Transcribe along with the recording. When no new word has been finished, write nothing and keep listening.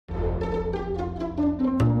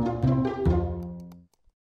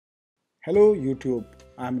Hello YouTube,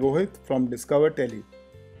 I'm Rohit from Discover Tally.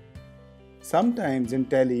 Sometimes in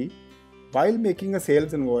Tally, while making a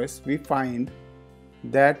sales invoice, we find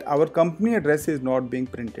that our company address is not being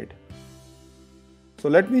printed. So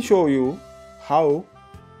let me show you how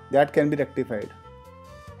that can be rectified.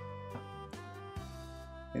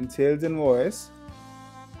 In sales invoice,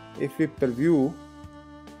 if we preview,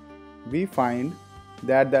 we find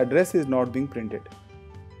that the address is not being printed.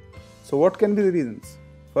 So what can be the reasons?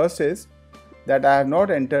 First is that I have not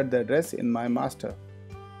entered the address in my master.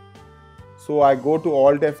 So I go to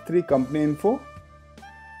Alt F3 company info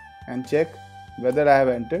and check whether I have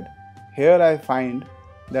entered. Here I find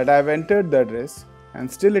that I have entered the address and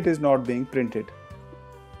still it is not being printed.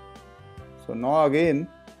 So now again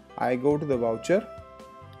I go to the voucher.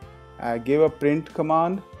 I give a print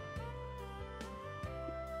command.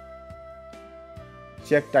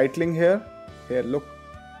 Check titling here. Here look,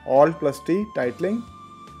 Alt plus T titling.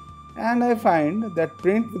 And I find that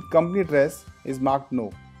print with company address is marked no.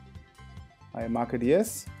 I mark it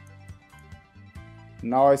yes.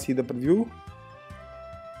 Now I see the preview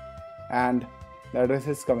and the address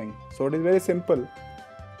is coming. So it is very simple.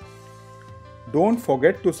 Don't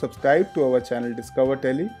forget to subscribe to our channel Discover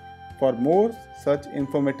Tally for more such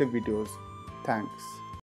informative videos. Thanks.